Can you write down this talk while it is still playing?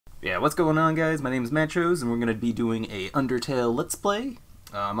Yeah, what's going on, guys? My name is Matros, and we're going to be doing a Undertale Let's Play.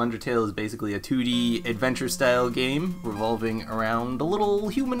 Undertale is basically a 2D adventure-style game revolving around a little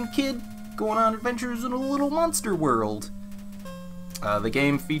human kid going on adventures in a little monster world. The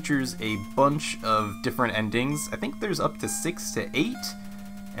game features a bunch of different endings. I think there's up to 6 to 8,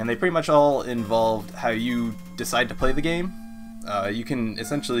 and they pretty much all involved how you decide to play the game. You can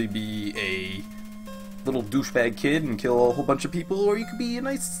essentially be a little douchebag kid and kill a whole bunch of people, or you could be a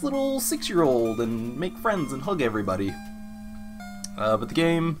nice little 6-year-old and make friends and hug everybody. But the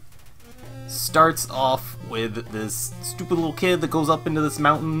game starts off with this stupid little kid that goes up into this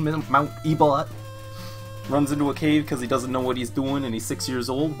mountain, Mount Ebot, runs into a cave because he doesn't know what he's doing and he's 6 years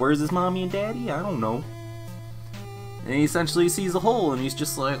old. Where's his mommy and daddy? I don't know. And he essentially sees a hole and he's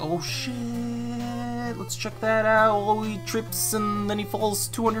just like, oh shit, let's check that out. Oh, he trips and then he falls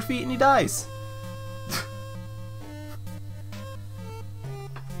 200 feet and he dies.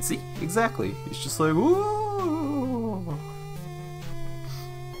 See? Exactly. He's just like, ooh.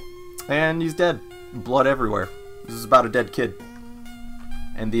 And he's dead. Blood everywhere. This is about a dead kid.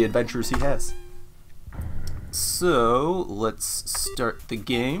 And the adventures he has. So, let's start the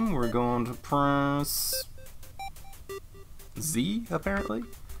game. We're going to press Z, apparently.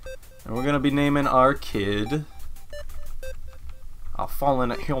 And we're going to be naming our kid a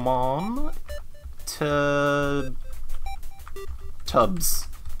fallen human Tubbs.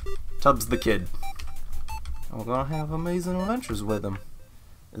 Tubbs the kid. And we're gonna have amazing adventures with him.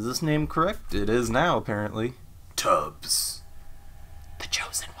 Is this name correct? It is now, apparently. Tubbs. The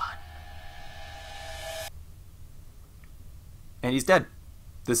chosen one. And he's dead.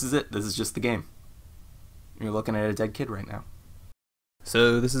 This is it. This is just the game. You're looking at a dead kid right now.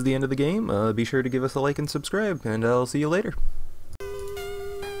 So this is the end of the game. Be sure to give us a like and subscribe, and I'll see you later.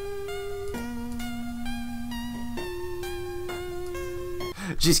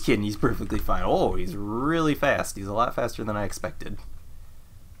 Just kidding, he's perfectly fine. Oh, he's really fast. He's a lot faster than I expected.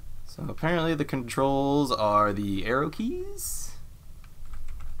 So apparently the controls are the arrow keys.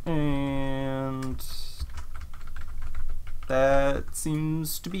 And that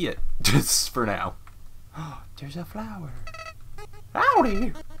seems to be it. Just for now. Oh, there's a flower.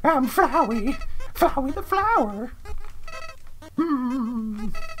 Howdy, I'm Flowey. Flowey the flower.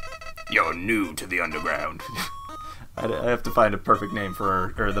 You're new to the underground. I have to find a perfect name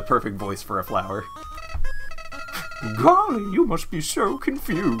for her, or the perfect voice for a flower. Golly, you must be so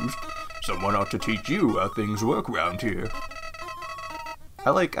confused. Someone ought to teach you how things work around here.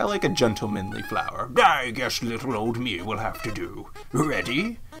 I like a gentlemanly flower. I guess little old me will have to do.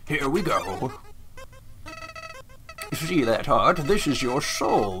 Ready? Here we go. See that heart? This is your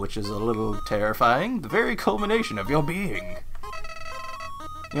soul, which is a little terrifying. The very culmination of your being.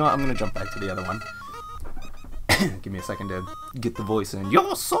 You know what? I'm gonna jump back to the other one. Give me a second to get the voice in.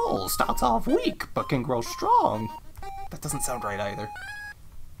 Your soul starts off weak, but can grow strong. That doesn't sound right either.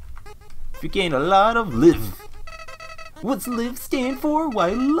 If you gain a lot of live. What's live stand for? Why,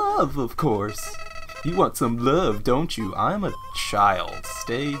 love, of course. You want some love, don't you? I'm a child.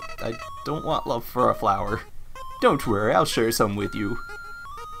 I don't want love for a flower. Don't worry, I'll share some with you.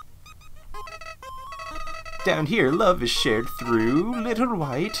 Down here, love is shared through little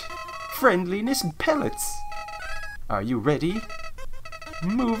white friendliness pellets. Are you ready?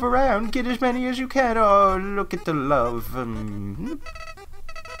 Move around, get as many as you can. Oh, look at the love.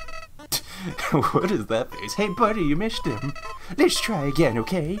 What is that face? Hey, buddy, you missed him. Let's try again,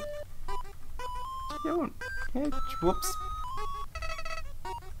 okay? Don't. Whoops.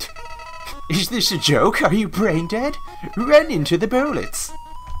 Is this a joke? Are you brain dead? Run into the bullets.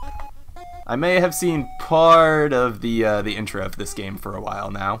 I may have seen part of the intro of this game for a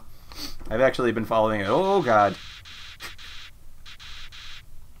while now. I've actually been following it. Oh, God.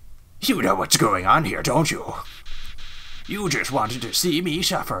 You know what's going on here, don't you? You just wanted to see me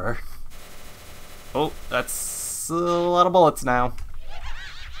suffer. Oh, that's a lot of bullets now.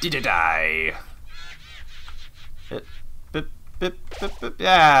 Did it die?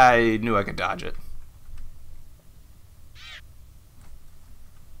 Yeah, I knew I could dodge it.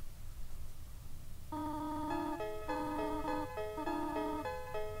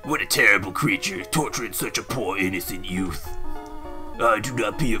 What a terrible creature, torturing such a poor innocent youth. Do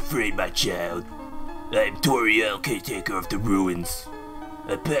not be afraid, my child. I am Toriels, caretaker of the ruins.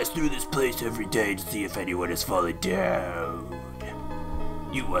 I pass through this place every day to see if anyone has fallen down.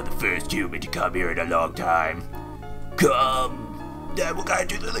 You are the first human to come here in a long time. Come! Then we'll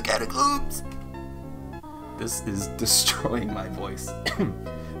guide you through the catacombs! This is destroying my voice.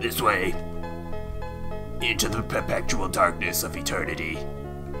 This way. Into the perpetual darkness of eternity.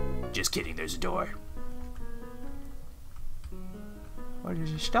 Just kidding, there's a door. What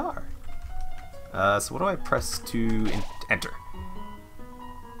is a star? So what do I press to enter?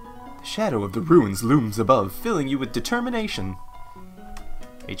 The shadow of the ruins looms above, filling you with determination.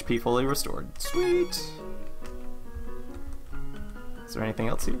 HP fully restored. Sweet! Is there anything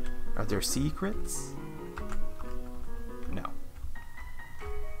else here? Are there secrets? No.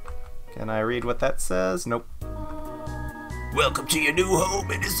 Can I read what that says? Nope. Welcome to your new home,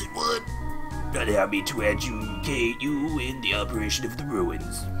 innocent one. Allow me to educate you in the operation of the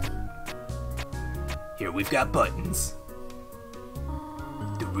ruins. Here we've got buttons.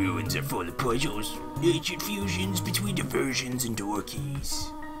 The ruins are full of puzzles, ancient fusions between diversions and door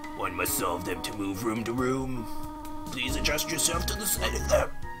keys. One must solve them to move room to room. Please adjust yourself to the side of them.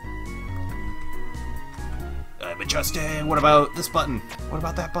 I'm adjusting. What about this button? What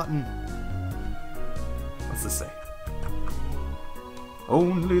about that button? What's this say?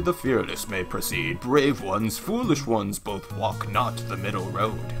 Only the fearless may proceed. Brave ones, foolish ones, both walk not the middle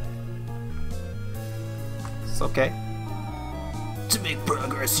road. It's okay. To make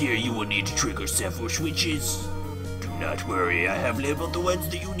progress here, you will need to trigger several switches. Do not worry, I have labeled the ones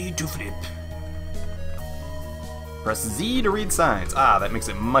that you need to flip. Press Z to read signs. Ah, that makes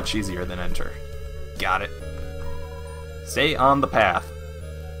it much easier than enter. Got it. Stay on the path.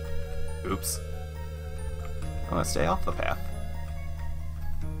 Oops. I want to stay off the path.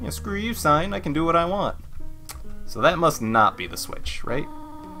 Yeah, screw you, sign. I can do what I want. So that must not be the switch, right?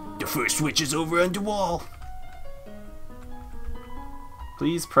 The first switch is over on the wall.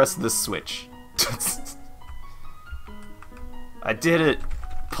 Please press this switch. I did it!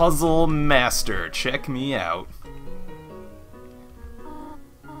 Puzzle master, check me out.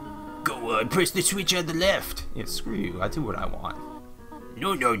 Go on, press the switch on the left. Yeah, screw you. I do what I want.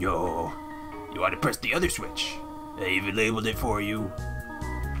 No, no, no. You want to press the other switch. I even labeled it for you.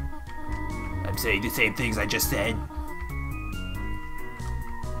 I'm saying the same things I just said.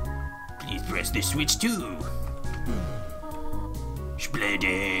 Please press this switch too.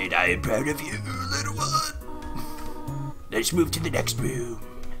 Splendid. I am proud of you, little one. Let's move to the next room.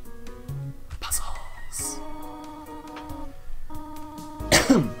 Puzzles.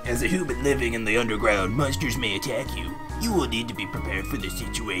 As a human living in the underground, monsters may attack you. You will need to be prepared for the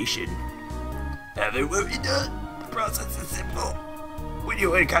situation. Haven't worried done? The process is simple. When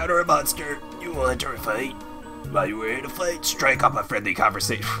you encounter a monster, you will enter a fight. While you are in a fight, strike up a friendly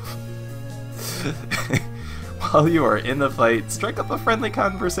conversation. While you are in the fight, strike up a friendly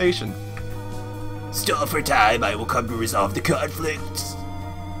conversation. Stall for time, I will come to resolve the conflict.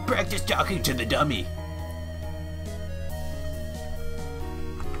 Practice talking to the dummy.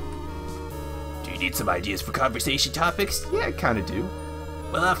 Do you need some ideas for conversation topics? Yeah, I kinda do.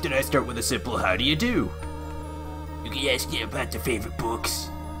 Well, often I start with a simple how do you do. You can ask them about their favorite books.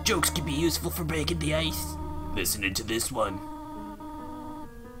 Jokes can be useful for breaking the ice. Listening to this one.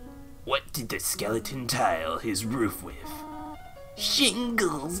 What did the skeleton tile his roof with?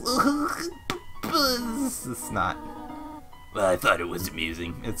 Shingles. It's not. Well, I thought it was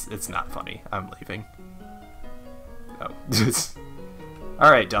amusing. It's not funny. I'm leaving. Oh.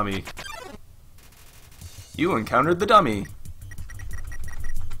 Alright, dummy. You encountered the dummy.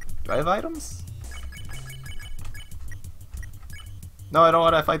 Do I have items? No, I don't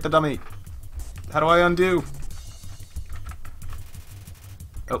want to fight the dummy. How do I undo?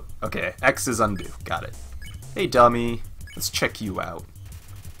 Oh, okay. X is undo. Got it. Hey, dummy. Let's check you out.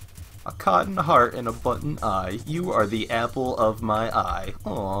 A cotton heart and a button eye. You are the apple of my eye.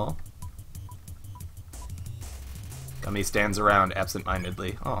 Aww. Dummy stands around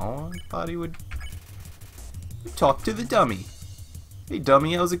absent-mindedly. Aw, I thought he would talk to the dummy. Hey,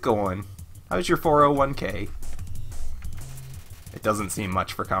 dummy, how's it going? How's your 401k? It doesn't seem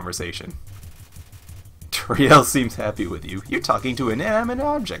much for conversation. Toriels seems happy with you. You're talking to inanimate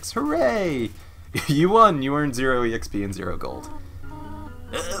objects. Hooray! You won. You earned 0 EXP and 0 gold.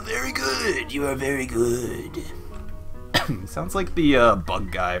 Very good. You are very good. Sounds like the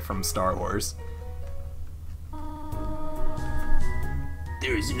bug guy from Star Wars.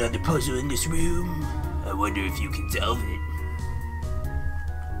 There is another puzzle in this room. I wonder if you can solve it.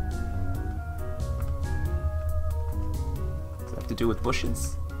 Does it have to do with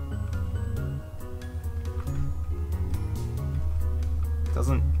bushes?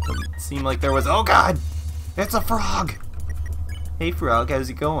 Doesn't seem like there was. Oh god! It's a frog! Hey frog, how's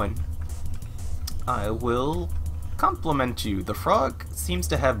it going? I will compliment you. The frog seems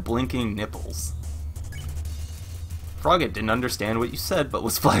to have blinking nipples. Frogget didn't understand what you said, but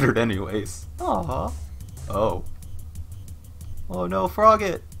was flattered anyways. Aww. Oh. Oh no,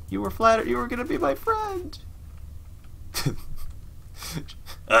 Frogget! You were flattered. You were gonna be my friend.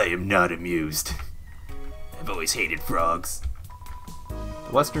 I am not amused. I've always hated frogs.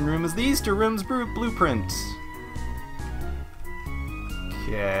 The western room is the eastern room's blueprint.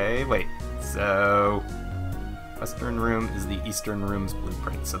 Okay, wait. So, western room is the eastern room's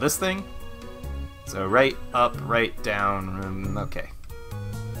blueprint. So this thing? So right, up, right, down, okay.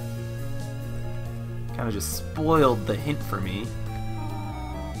 Kind of just spoiled the hint for me.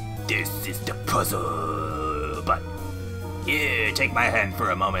 This is the puzzle, but here, take my hand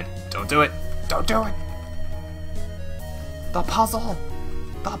for a moment. Don't do it! Don't do it! The puzzle!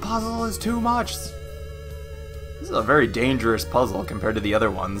 The puzzle is too much! This is a very dangerous puzzle compared to the other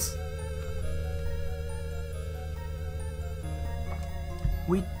ones.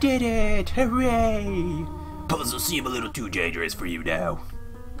 We did it! Hooray! Puzzles seem a little too dangerous for you now.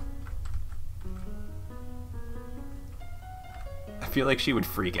 I feel like she would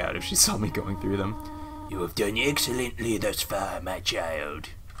freak out if she saw me going through them. You have done excellently thus far, my child.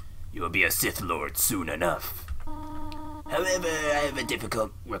 You will be a Sith Lord soon enough. However, I have a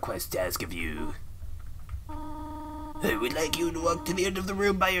difficult request to ask of you. I would like you to walk to the end of the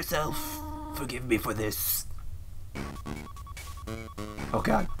room by yourself. Forgive me for this. Oh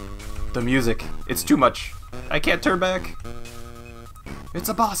god. The music. It's too much. I can't turn back. It's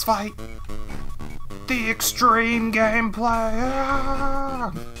a boss fight. The extreme gameplay.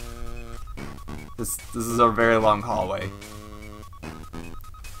 Ah! This is a very long hallway.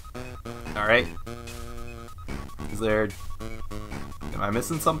 Alright. Is there... Am I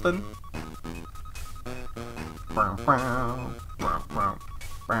missing something?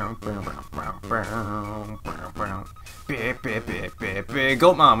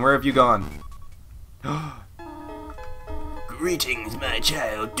 Goat Mom, where have you gone? Greetings, my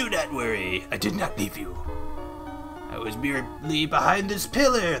child. Do not worry. I did not leave you. I was merely behind this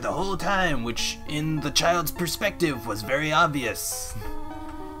pillar the whole time, which, in the child's perspective, was very obvious.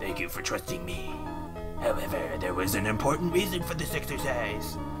 Thank you for trusting me. However, there was an important reason for this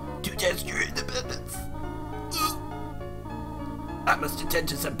exercise. To test your independence. I must attend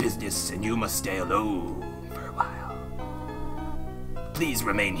to some business, and you must stay alone for a while. Please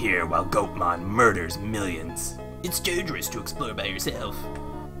remain here while Goatmon murders millions. It's dangerous to explore by yourself.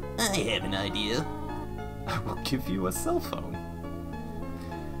 I have an idea. I will give you a cell phone.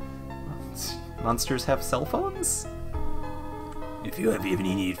 Monsters have cell phones? If you have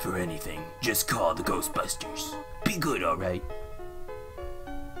any need for anything, just call the Ghostbusters. Be good, alright?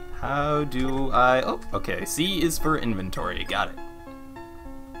 How do I... Oh, okay. C is for inventory. Got it.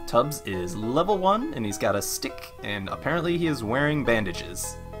 Tubbs is level 1, and he's got a stick, and apparently he is wearing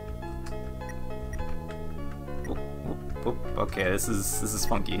bandages. Oop, oop, oop. Okay, this is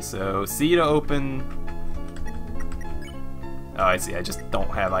funky. So C to open... Oh, I see. I just don't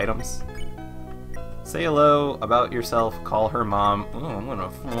have items. Say hello about yourself. Call her mom. Oh, I'm gonna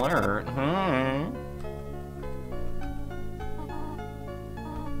flirt.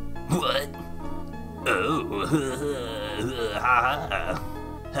 What? Oh,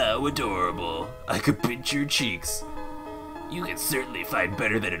 how adorable. I could pinch your cheeks. You can certainly find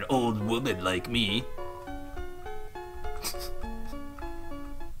better than an old woman like me.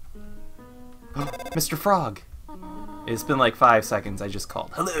 Mr. Frog! It's been like 5 seconds, I just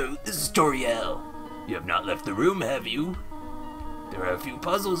called. Hello, this is Toriel. You have not left the room, have you? There are a few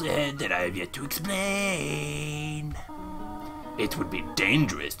puzzles ahead that I have yet to explain. It would be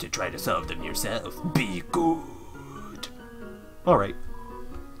dangerous to try to solve them yourself. Be good. Alright.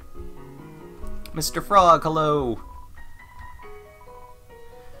 Mr. Frog, hello.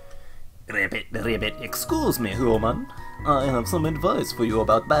 Ribbit, Excuse me, human. I have some advice for you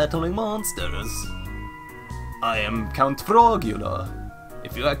about battling monsters. I am Count Frogula.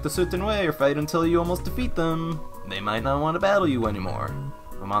 If you act a certain way or fight until you almost defeat them, they might not want to battle you anymore.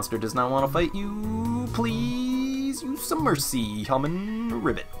 If a monster does not want to fight you, please use some mercy, human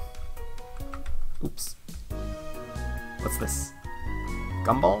ribbit. Oops. What's this?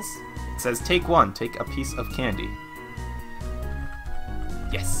 Gumballs? It says take one, take a piece of candy.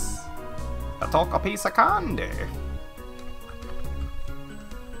 Yes. I took a piece of candy.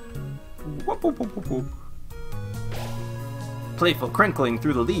 Whoop, whoop, whoop, whoop, whoop. Playful crinkling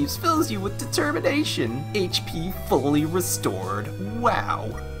through the leaves fills you with determination. HP fully restored.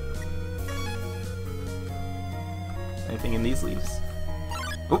 Wow. Anything in these leaves?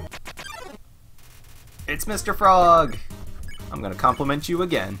 Oh. It's Mr. Frog. I'm gonna compliment you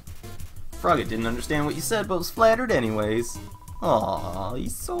again. Frogget didn't understand what you said, but was flattered anyways. Aw,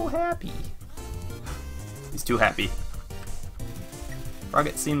 he's so happy. He's too happy.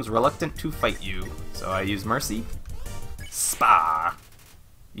 Frogget seems reluctant to fight you, so I use mercy. Spa!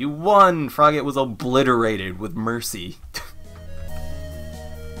 You won! Frogget was obliterated with mercy.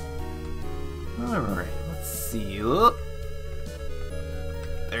 Alright, let's see. Oh.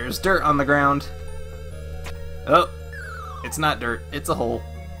 There's dirt on the ground. Oh, it's not dirt, it's a hole.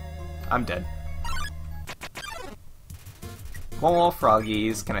 I'm dead. More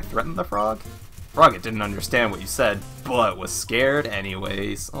froggies. Can I threaten the frog? Frog, it didn't understand what you said, but was scared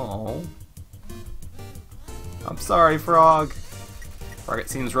anyways. Oh. I'm sorry, Frog. Frog, it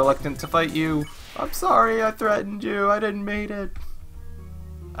seems reluctant to fight you. I'm sorry I threatened you. I didn't mean it.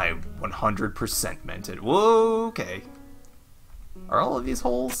 I 100% meant it. Whoa, okay. Are all of these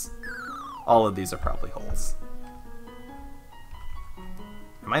holes? All of these are probably holes.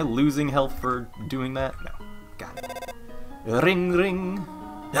 Am I losing health for doing that? No. Got it. Ring, ring.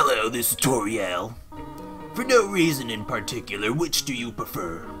 Hello, this is Toriel. For no reason in particular, which do you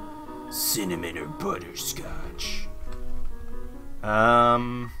prefer? Cinnamon or butterscotch?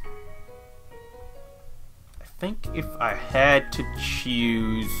 I think if I had to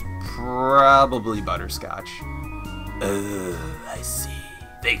choose, probably butterscotch. I see.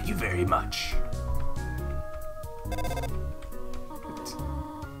 Thank you very much.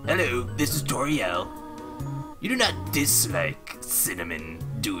 Hello, this is Toriel. You do not dislike cinnamon,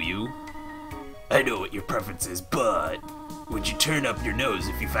 do you? I know what your preference is, but would you turn up your nose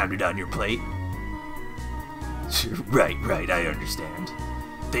if you found it on your plate? Right, I understand.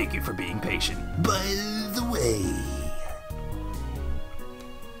 Thank you for being patient. By the way...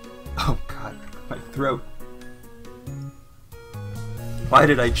 Oh god, my throat. Why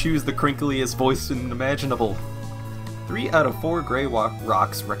did I choose the crinkliest voice imaginable? 3 out of 4 gray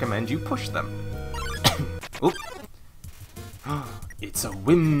rocks recommend you push them. Oop. It's a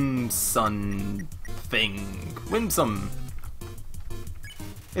Whimsun thing. Whimsum.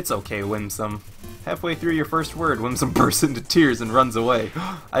 It's okay, Whimsum. Halfway through your first word, Whimsum bursts into tears and runs away.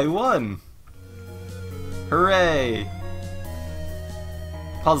 I won! Hooray!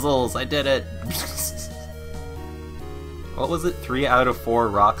 Puzzles, I did it! What was it? 3 out of 4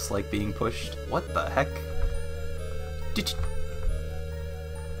 rocks like being pushed? What the heck? Did you...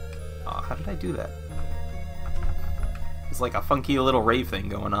 Oh, how did I do that? It's like a funky little rave thing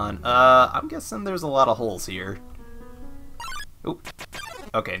going on. I'm guessing there's a lot of holes here. Oop.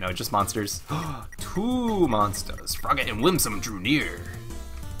 Okay, no, just monsters. 2 monsters. Frogget and Whimsum drew near.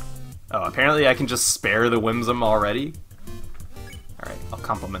 Oh, apparently I can just spare the Whimsum already? Alright, I'll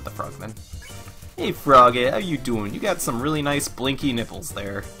compliment the frog then. Hey Frogget, how you doing? You got some really nice blinky nipples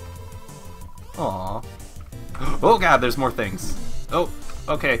there. Aww. Oh god, there's more things. Oh,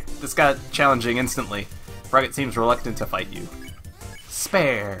 okay, this got challenging instantly. Frogget seems reluctant to fight you.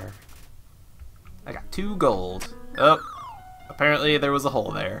 Spare. I got 2 gold. Oh, apparently there was a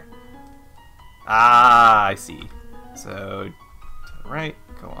hole there. Ah, I see. So, to the right,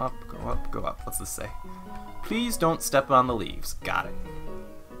 go up, go up, go up. What's this say? Please don't step on the leaves. Got it.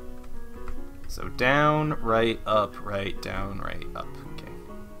 So down, right, up, right, down, right, up.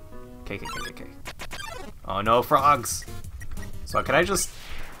 Okay. Okay. Oh no, frogs! So can I just...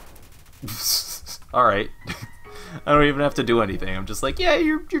 Alright. I don't even have to do anything. I'm just like, yeah,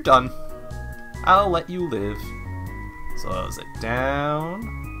 you're done. I'll let you live. So is it down?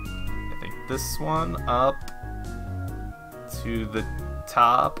 I think this one up to the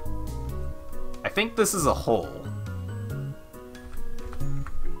top. I think this is a hole.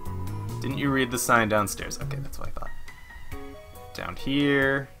 Didn't you read the sign downstairs? Okay, that's what I thought. Down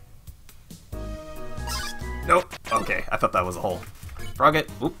here. Nope. Okay, I thought that was a hole. Frogget.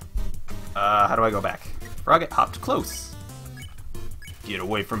 Oop. How do I go back? Frogget hopped close. Get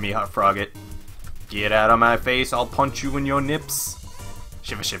away from me, hot Frogget. Get out of my face, I'll punch you in your nips.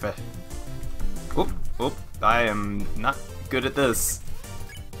 Shiver, shiver. Oop, oop. I am not good at this.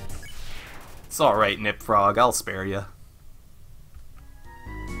 It's alright, Nip Frog, I'll spare you.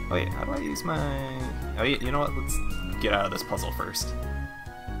 Wait, how do I use my... Oh, yeah, you know what? Let's get out of this puzzle first.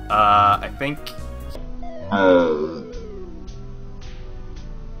 I think...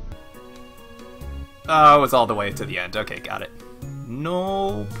 Oh, it's all the way to the end. Okay, got it.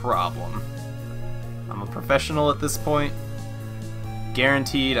 No problem. I'm a professional at this point.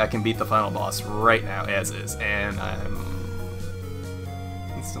 Guaranteed I can beat the final boss right now, as is. And I'm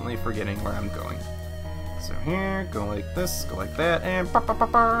instantly forgetting where I'm going. So here, go like this, go like that, and...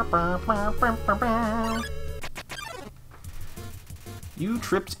 You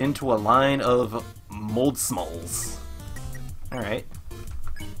tripped into a line of mold smalls. Alright.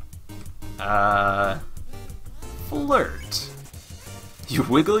 Flirt. You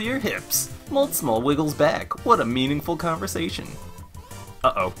wiggle your hips. Mold small wiggles back. What a meaningful conversation.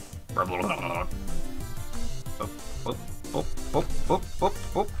 Uh-oh.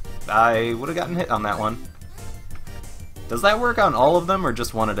 I would have gotten hit on that one. Does that work on all of them or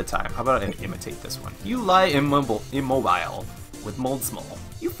just one at a time? How about I imitate this one? You lie immobile with mold small.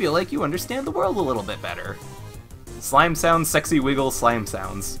 You feel feel like you understand the world a little bit better. Slime sounds, sexy wiggle, slime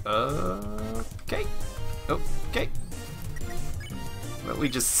sounds. Okay. Okay. But we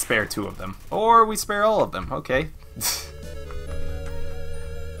just spare 2 of them. Or we spare all of them, okay.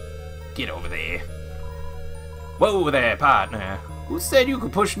 Get over there. Whoa there, partner. Who said you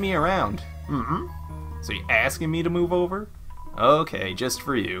could push me around? So you asking me to move over? Okay, just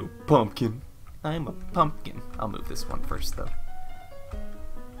for you. Pumpkin. I'm a pumpkin. I'll move this one first, though.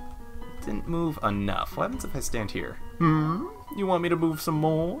 Didn't move enough. What happens if I stand here? You want me to move some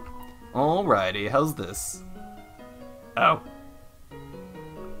more? Alrighty, how's this? Oh.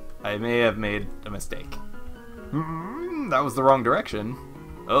 I may have made a mistake. That was the wrong direction.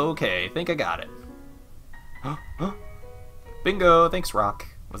 Okay, think I got it. Bingo, thanks, Rock.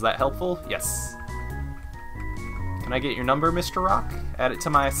 Was that helpful? Yes. Can I get your number, Mr. Rock? Add it to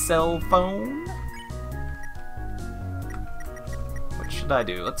my cell phone? What should I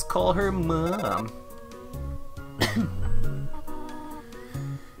do? Let's call her Mom.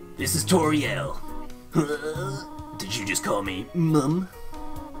 This is Toriel. Did you just call me Mum?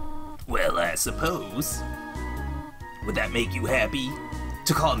 Well, I suppose. Would that make you happy?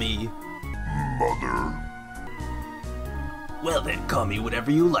 To call me Mother? Well then, call me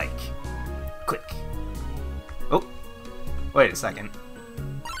whatever you like. Click. Oh, wait a second.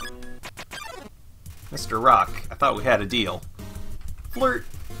 Mr. Rock, I thought we had a deal. Flirt.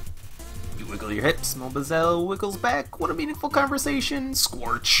 You wiggle your hips, Mobizel wiggles back. What a meaningful conversation.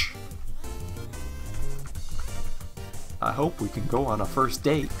 Scorch. I hope we can go on a first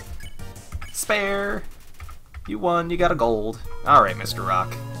date. Spare. You won, you got a gold. Alright, Mr.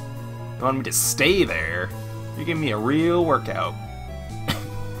 Rock. You want me to stay there? You're giving me a real workout.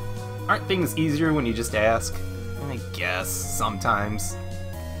 Aren't things easier when you just ask? I guess, sometimes.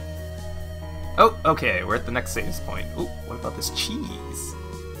 Oh, okay, we're at the next save point. Oh, what about this cheese?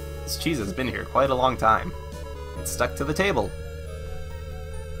 This cheese has been here quite a long time. It's stuck to the table.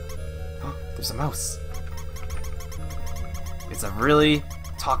 Oh, there's a mouse. It's a really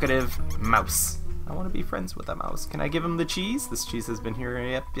talkative mouse. I want to be friends with a mouse. Can I give him the cheese? This cheese has been here.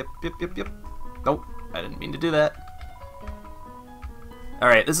 Yep. Nope, I didn't mean to do that.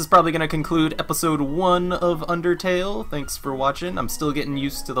 Alright, this is probably going to conclude episode 1 of Undertale. Thanks for watching. I'm still getting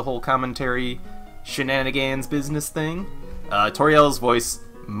used to the whole commentary shenanigans business thing. Toriel's voice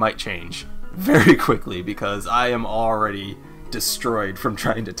might change very quickly because I am already destroyed from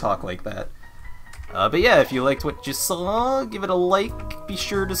trying to talk like that. But yeah, if you liked what you saw, give it a like, be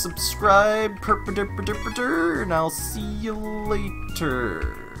sure to subscribe, and I'll see you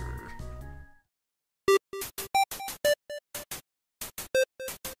later.